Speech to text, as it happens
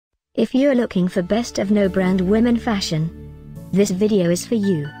If you're looking for best of Nobrand women fashion, this video is for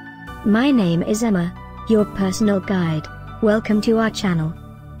you. My name is Emma, your personal guide. Welcome to our channel.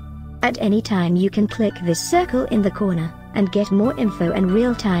 At any time you can click this circle in the corner, and get more info and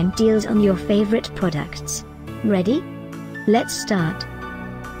real-time deals on your favorite products. Ready? Let's start.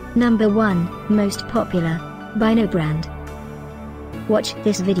 Number 1, Most Popular, by Nobrand. Watch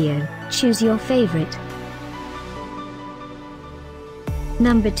this video, choose your favorite.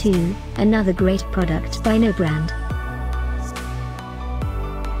 Number 2, another great product by Nobrand.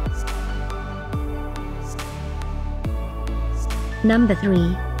 Number 3,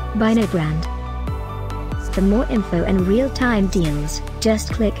 by Nobrand. For more info and real-time deals,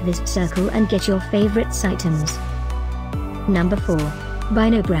 just click this circle and get your favorites items. Number 4, by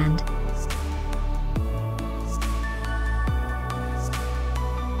Nobrand.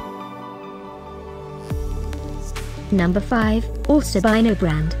 Number 5, also by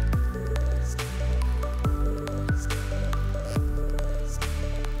Nobrand.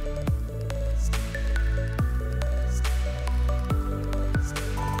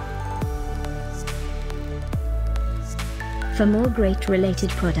 For more great related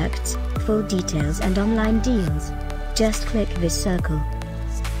products, full details and online deals, just click this circle.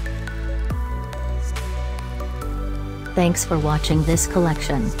 Thanks for watching this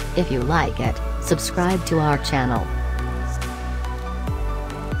collection. If you like it, subscribe to our channel.